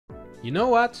You know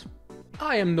what?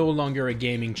 I am no longer a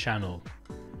gaming channel.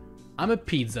 I'm a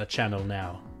pizza channel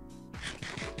now.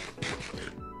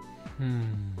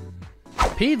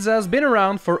 Pizza's been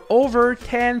around for over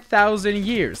 10,000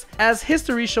 years, as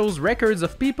history shows records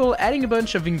of people adding a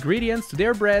bunch of ingredients to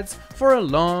their breads for a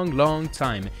long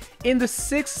time. In the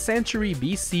 6th century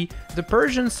BC, the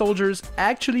Persian soldiers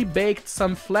actually baked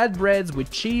some flatbreads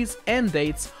with cheese and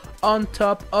dates on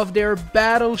top of their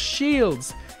battle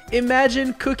shields.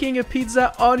 Imagine cooking a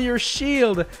pizza on your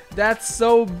shield, that's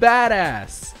so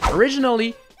badass!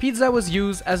 Originally, pizza was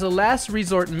used as a last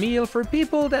resort meal for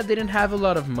people that didn't have a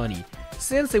lot of money.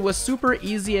 Since it was super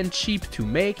easy and cheap to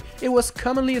make, it was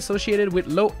commonly associated with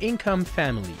low-income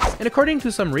families. And according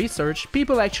to some research,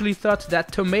 people actually thought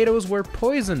that tomatoes were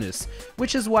poisonous,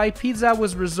 which is why pizza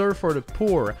was reserved for the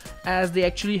poor, as they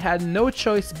actually had no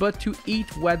choice but to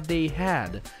eat what they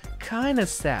had. Kinda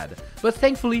sad, but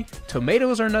thankfully,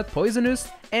 tomatoes are not poisonous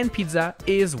and pizza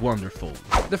is wonderful.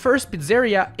 The first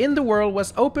pizzeria in the world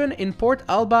was opened in Port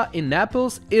Alba in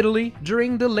Naples, Italy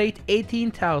during the late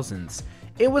 1800s.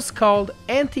 It was called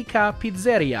Antica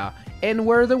Pizzeria and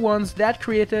were the ones that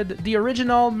created the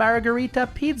original Margherita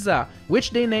pizza,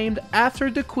 which they named after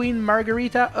the Queen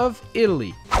Margherita of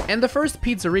Italy. And the first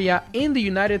pizzeria in the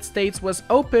United States was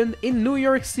opened in New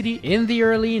York City in the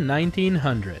early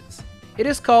 1900s. It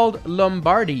is called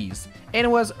Lombardi's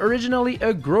and was originally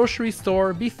a grocery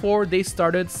store before they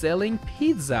started selling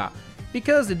pizza.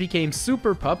 Because it became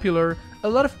super popular, a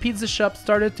lot of pizza shops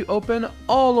started to open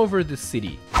all over the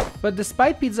city. But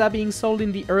despite pizza being sold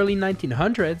in the early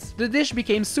 1900s, the dish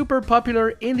became super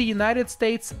popular in the United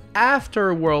States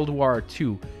after World War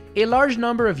II. A large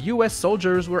number of US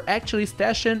soldiers were actually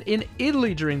stationed in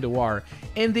Italy during the war,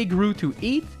 and they grew to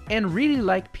eat and really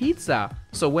like pizza.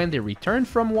 So when they returned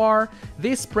from war,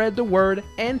 they spread the word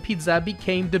and pizza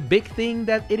became the big thing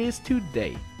that it is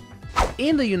today.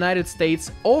 In the United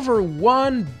States, over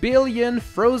 1 billion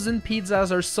frozen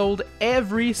pizzas are sold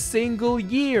every single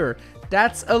year.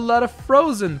 That's a lot of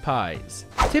frozen pies.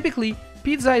 Typically,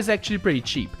 pizza is actually pretty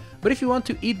cheap, but if you want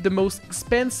to eat the most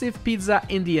expensive pizza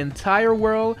in the entire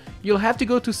world, you'll have to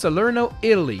go to Salerno,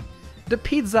 Italy. The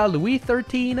pizza Louis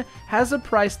XIII has a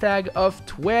price tag of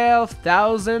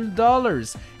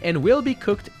 $12,000 and will be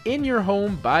cooked in your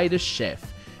home by the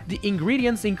chef. The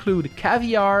ingredients include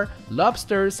caviar,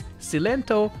 lobsters,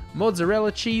 cilantro,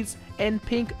 mozzarella cheese, and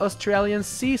pink Australian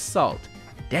sea salt.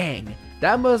 Dang!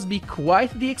 That must be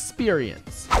quite the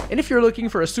experience. And if you're looking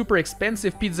for a super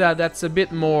expensive pizza that's a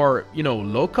bit more,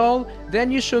 local,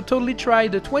 then you should totally try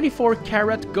the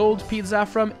 24-karat gold pizza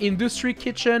from Industry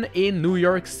Kitchen in New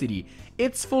York City.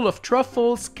 It's full of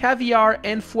truffles, caviar,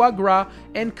 and foie gras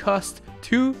and costs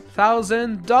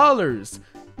 $2,000.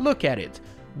 Look at it.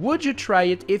 Would you try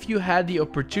it if you had the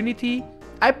opportunity?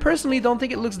 I personally don't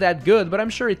think it looks that good, but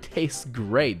I'm sure it tastes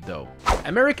great though.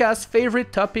 America's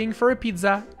favorite topping for a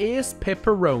pizza is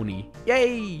pepperoni.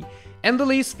 Yay! And the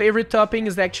least favorite topping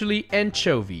is actually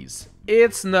anchovies.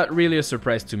 It's not really a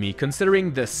surprise to me,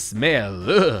 considering the smell.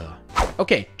 Ugh.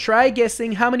 Okay, try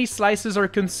guessing how many slices are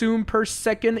consumed per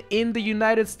second in the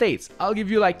United States. I'll give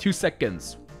you like 2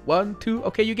 seconds. 1, 2,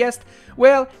 okay, you guessed?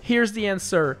 Well, here's the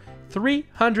answer.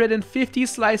 350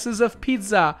 slices of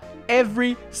pizza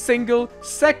every single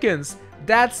seconds.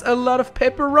 That's a lot of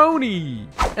pepperoni!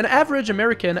 An average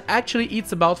American actually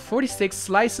eats about 46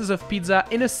 slices of pizza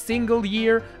in a single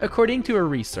year, according to a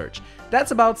research.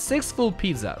 That's about 6 full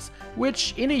pizzas,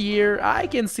 which in a year I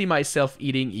can see myself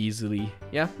eating easily.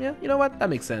 Yeah, you know what?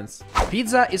 That makes sense.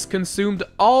 Pizza is consumed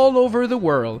all over the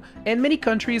world, and many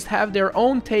countries have their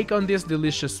own take on this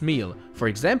delicious meal. For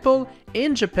example,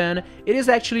 in Japan, it is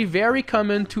actually very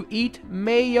common to eat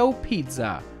mayo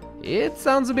pizza. It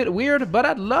sounds a bit weird, but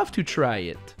I'd love to try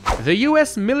it. The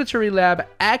US military lab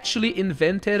actually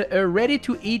invented a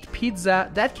ready-to-eat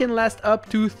pizza that can last up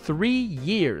to 3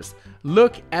 years.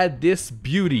 Look at this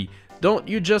beauty. Don't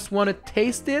you just want to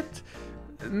taste it?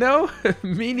 No?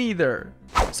 Me neither.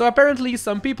 So apparently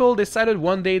some people decided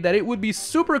one day that it would be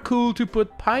super cool to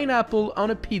put pineapple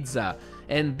on a pizza.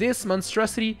 And this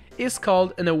monstrosity is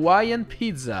called an Hawaiian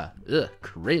pizza. Ugh,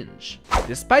 cringe.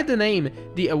 Despite the name,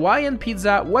 the Hawaiian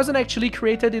pizza wasn't actually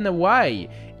created in Hawaii.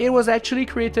 It was actually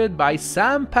created by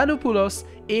Sam Panopoulos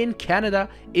in Canada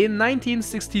in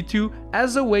 1962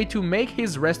 as a way to make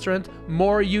his restaurant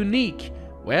more unique.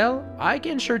 Well, I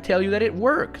can sure tell you that it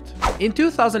worked. In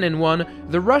 2001,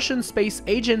 the Russian Space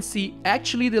Agency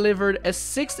actually delivered a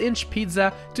 6-inch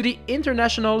pizza to the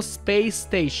International Space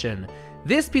Station.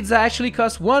 This pizza actually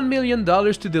cost $1 million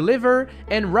to deliver,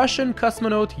 and Russian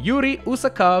cosmonaut Yuri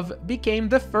Usakov became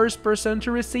the first person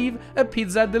to receive a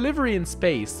pizza delivery in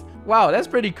space. Wow, that's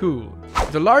pretty cool.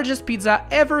 The largest pizza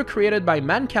ever created by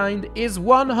mankind is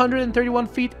 131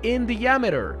 feet in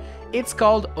diameter. It's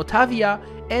called Ottavia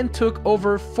and took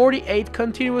over 48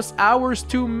 continuous hours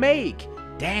to make.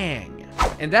 Dang.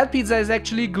 And that pizza is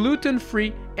actually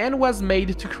gluten-free and was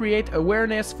made to create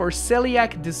awareness for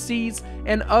celiac disease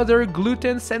and other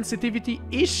gluten sensitivity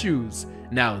issues.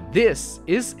 Now this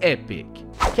is epic.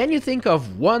 Can you think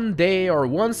of one day or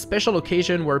one special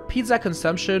occasion where pizza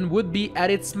consumption would be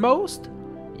at its most?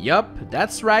 Yup,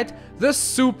 that's right, the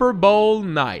Super Bowl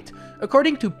night.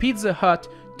 According to Pizza Hut,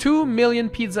 2 million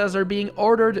pizzas are being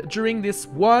ordered during this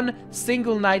one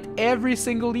single night every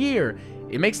single year.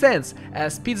 It makes sense,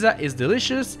 as pizza is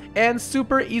delicious and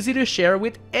super easy to share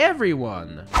with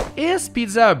everyone. Is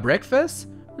pizza a breakfast?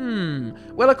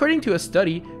 Well, according to a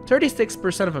study,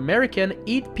 36% of Americans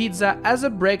eat pizza as a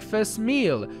breakfast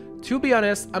meal. To be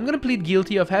honest, I'm gonna plead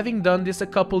guilty of having done this a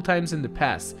couple times in the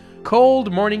past.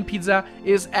 Cold morning pizza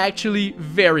is actually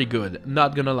very good,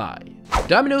 not gonna lie.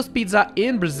 Domino's Pizza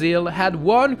in Brazil had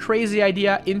one crazy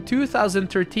idea in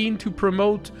 2013 to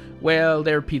promote, well,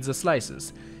 their pizza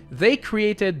slices. They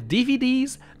created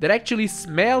DVDs that actually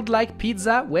smelled like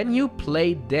pizza when you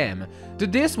played them. The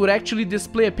disc would actually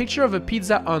display a picture of a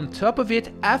pizza on top of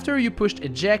it after you pushed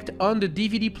eject on the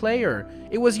DVD player.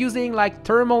 It was using like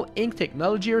thermal ink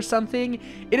technology or something.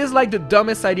 It is like the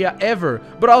dumbest idea ever,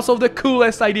 but also the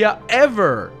coolest idea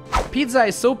ever. Pizza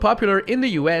is so popular in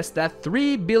the US that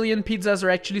 3 billion pizzas are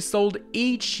actually sold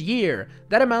each year.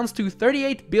 That amounts to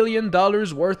 $38 billion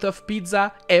worth of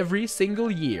pizza every single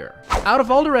year. Out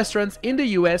of all the restaurants in the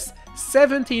US,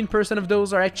 17% of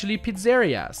those are actually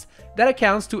pizzerias. That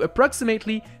accounts to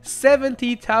approximately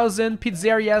 70,000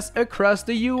 pizzerias across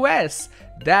the US.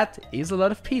 That is a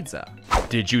lot of pizza.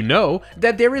 Did you know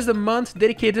that there is a month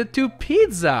dedicated to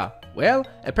pizza? Well,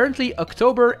 apparently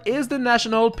October is the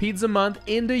National Pizza Month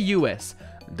in the US.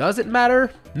 Does it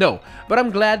matter? No, but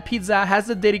I'm glad pizza has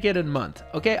a dedicated month.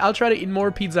 Okay, I'll try to eat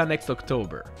more pizza next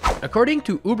October. According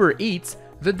to Uber Eats,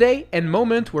 the day and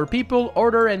moment where people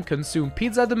order and consume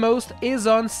pizza the most is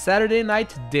on Saturday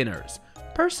night dinners.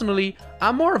 Personally,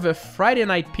 I'm more of a Friday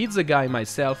night pizza guy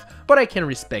myself, but I can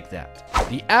respect that.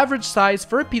 The average size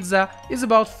for a pizza is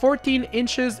about 14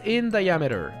 inches in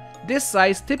diameter. This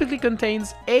size typically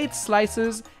contains 8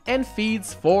 slices and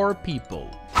feeds 4 people.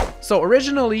 So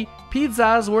originally,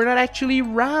 pizzas were not actually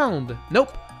round.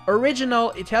 Nope,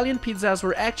 original Italian pizzas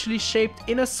were actually shaped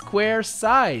in a square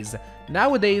size.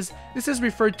 Nowadays, this is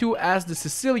referred to as the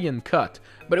Sicilian cut,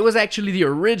 but it was actually the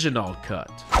original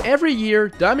cut. Every year,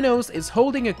 Domino's is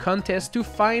holding a contest to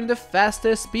find the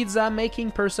fastest pizza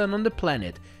making person on the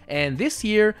planet, and this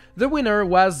year, the winner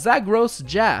was Zagros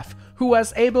Jaff, who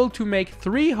was able to make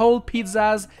 3 whole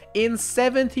pizzas in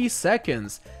 70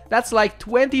 seconds. That's like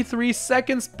 23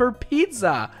 seconds per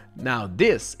pizza. Now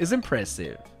this is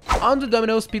impressive. On the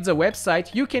Domino's Pizza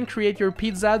website, you can create your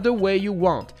pizza the way you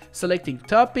want, selecting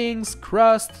toppings,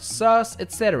 crust, sauce,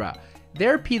 etc.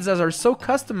 Their pizzas are so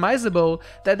customizable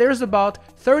that there's about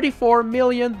 34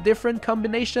 million different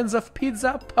combinations of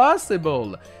pizza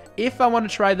possible. If I want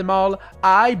to try them all,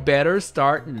 I better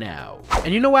start now.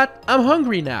 And you know what? I'm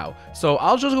hungry now, so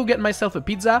I'll just go get myself a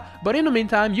pizza, but in the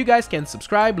meantime, you guys can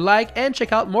subscribe, like, and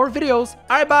check out more videos.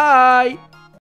 Alright, bye!